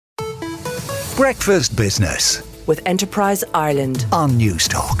Breakfast Business with Enterprise Ireland on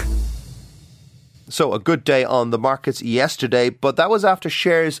Newstalk. So a good day on the markets yesterday, but that was after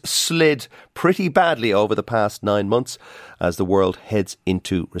shares slid pretty badly over the past 9 months as the world heads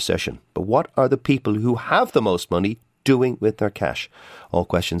into recession. But what are the people who have the most money doing with their cash? All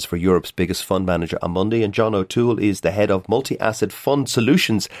questions for Europe's biggest fund manager, Amundi. And John O'Toole is the head of multi-asset fund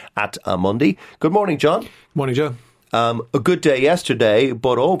solutions at Amundi. Good morning, John. Morning, Joe. A good day yesterday,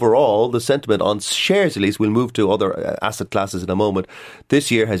 but overall, the sentiment on shares, at least, we'll move to other asset classes in a moment,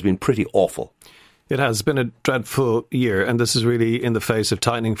 this year has been pretty awful. It has been a dreadful year, and this is really in the face of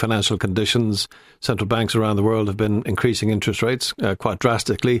tightening financial conditions. Central banks around the world have been increasing interest rates quite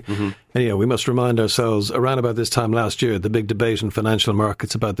drastically. Mm-hmm. And, we must remind ourselves, around about this time last year, the big debate in financial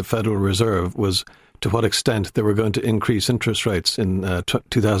markets about the Federal Reserve was to what extent they were going to increase interest rates in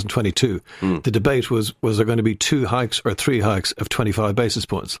 2022. The debate was there going to be 2 hikes or 3 hikes of 25 basis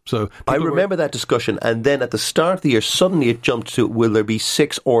points? So I remember that discussion, and then at the start of the year, suddenly it jumped to, will there be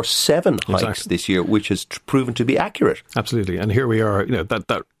 6 or 7 hikes this year, which has proven to be accurate. Absolutely. And here we are,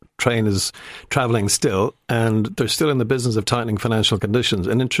 that train is travelling still, and they're still in the business of tightening financial conditions.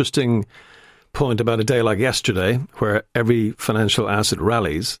 An interesting point about a day like yesterday, where every financial asset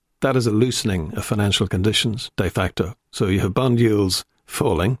rallies, that is a loosening of financial conditions de facto. So you have bond yields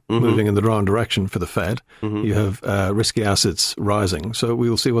falling, moving in the wrong direction for the Fed. You have risky assets rising. So we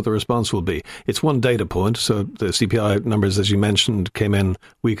will see what the response will be. It's one data point. So the CPI numbers, as you mentioned, came in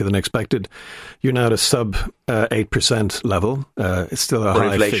weaker than expected. You're now at a sub 8% level. It's still a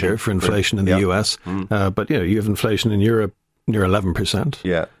high figure for inflation in the US. But you have inflation in Europe near 11%.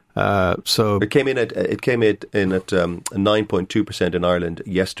 Yeah. So it came in at 9.2% in Ireland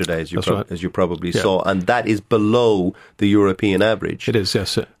yesterday, as you probably saw, and that is below the European average. It is,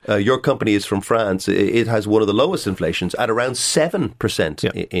 yes. Your company is from France. It has one of the lowest inflations at around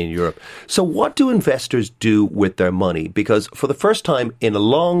 7% in Europe. So what do investors do with their money? Because for the first time in a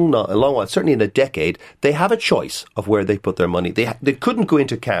long while, certainly in a decade, they have a choice of where they put their money. They couldn't go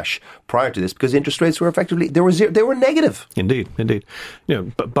into cash prior to this because interest rates were effectively they were negative. Indeed.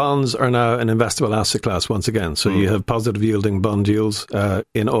 But bonds are now an investable asset class once again. So you have positive yielding bond yields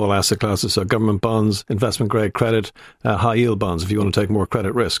in all asset classes. So government bonds, investment grade credit, high yield bonds if you want to take more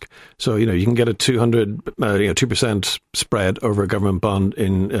credit risk. So, you can get a 2% spread over a government bond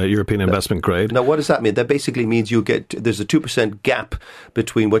in European investment grade. Now, what does that mean? That basically means there's a 2% gap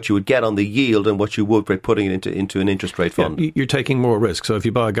between what you would get on the yield and what you would by putting it into an interest rate fund. Yeah, you're taking more risk. So if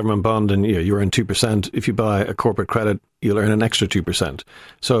you buy a government bond and you earn 2%, if you buy a corporate credit, you'll earn an extra 2%.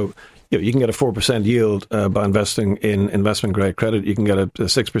 So you can get a 4% yield by investing in investment-grade credit. You can get a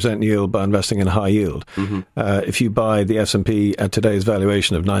 6% yield by investing in high yield. If you buy the S&P at today's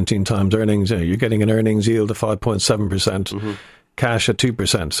valuation of 19 times earnings, you're getting an earnings yield of 5.7%. Cash at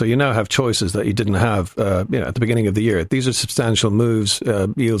 2%. So you now have choices that you didn't have at the beginning of the year. These are substantial moves.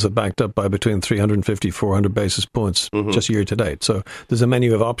 Yields are backed up by between 350, 400 basis points just year to date. So there's a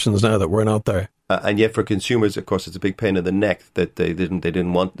menu of options now that weren't out there. And yet for consumers, of course, it's a big pain in the neck that they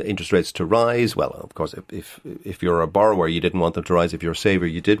didn't want the interest rates to rise. Well, of course, if you're a borrower, you didn't want them to rise. If you're a saver,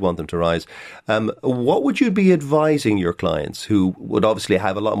 you did want them to rise. What would you be advising your clients who would obviously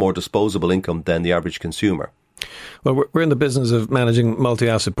have a lot more disposable income than the average consumer? Well, we're in the business of managing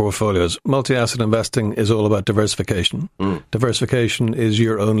multi-asset portfolios. Multi-asset investing is all about diversification. Diversification is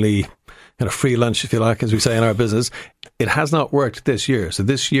your only free lunch, if you like, as we say in our business. It has not worked this year. So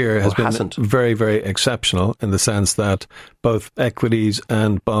this year has been very, very exceptional in the sense that both equities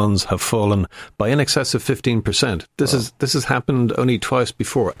and bonds have fallen by in excess of 15%. This has happened only twice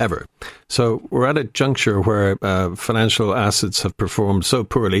before, ever. So we're at a juncture where financial assets have performed so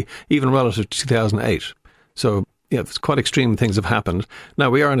poorly, even relative to 2008. So, it's quite extreme things have happened. Now,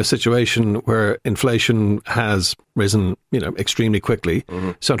 we are in a situation where inflation has risen, extremely quickly.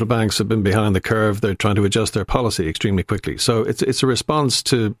 Central banks have been behind the curve. They're trying to adjust their policy extremely quickly. So it's a response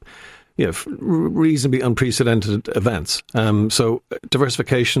to reasonably unprecedented events. So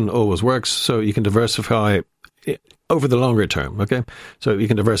diversification always works. So you can diversify over the longer term, okay? So you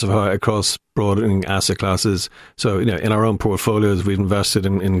can diversify across broadening asset classes. So, in our own portfolios, we've invested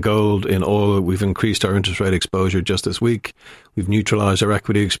in gold, in oil. We've increased our interest rate exposure just this week. We've neutralized our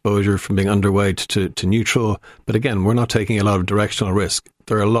equity exposure from being underweight to neutral. But again, we're not taking a lot of directional risk.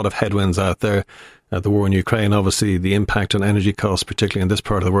 There are a lot of headwinds out there. The war in Ukraine, obviously, the impact on energy costs, particularly in this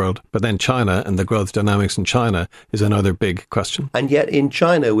part of the world. But then China and the growth dynamics in China is another big question. And yet in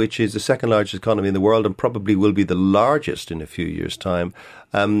China, which is the second largest economy in the world and probably will be the largest in a few years' time,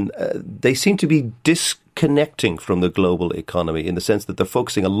 they seem to be disconnecting from the global economy in the sense that they're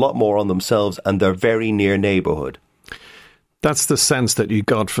focusing a lot more on themselves and their very near neighbourhood. That's the sense that you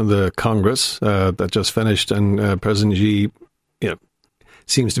got from the Congress that just finished, and President Xi,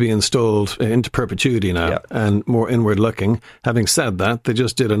 seems to be installed into perpetuity now and more inward looking. Having said that, they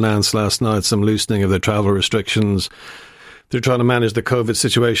just did announce last night some loosening of their travel restrictions. They're trying to manage the COVID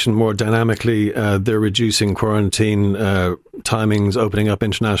situation more dynamically. They're reducing quarantine timings, opening up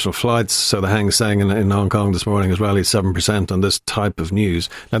international flights. So the Hang Seng in Hong Kong this morning has rallied 7% on this type of news.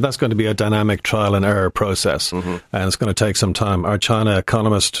 Now, that's going to be a dynamic trial and error process, and it's going to take some time. Our China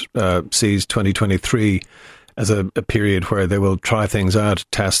economist sees 2023 as a period where they will try things out,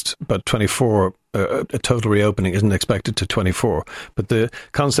 test, but 24, a total reopening isn't expected to 24. But the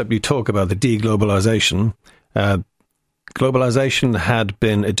concept you talk about, the deglobalization, globalization had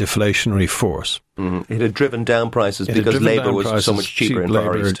been a deflationary force. It had driven down prices because labour was so much cheaper in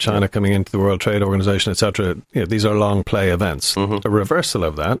Far East. China coming into the World Trade Organization, etc. These are long play events. A reversal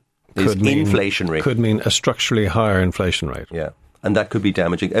of that could mean a structurally higher inflation rate. Yeah. And that could be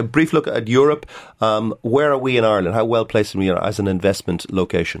damaging. A brief look at Europe. Where are we in Ireland? How well placed are we as an investment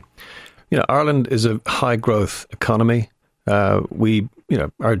location? Ireland is a high growth economy. Our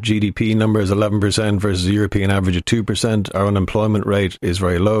GDP number is 11% versus the European average of 2%. Our unemployment rate is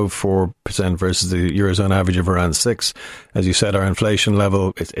very low, 4% versus the Eurozone average of around 6%. As you said, our inflation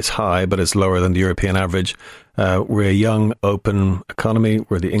level, it's high, but it's lower than the European average. We're a young, open economy.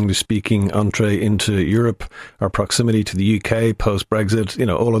 We're the English-speaking entree into Europe. Our proximity to the UK post-Brexit,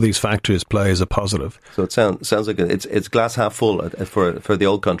 all of these factors play as a positive. So it sounds like it's glass half full for the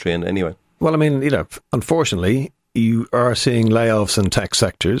old country in any way. Well, unfortunately, you are seeing layoffs in tech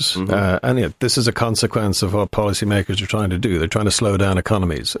sectors, and this is a consequence of what policymakers are trying to do. They're trying to slow down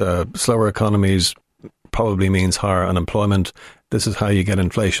economies. Slower economies probably means higher unemployment. This is how you get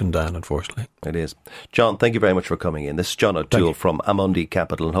inflation down, unfortunately. It is. John, thank you very much for coming in. This is John O'Toole from Amundi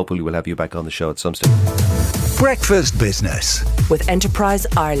Capital, and hopefully we'll have you back on the show at some stage. Breakfast Business with Enterprise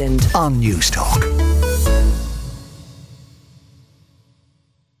Ireland on Newstalk.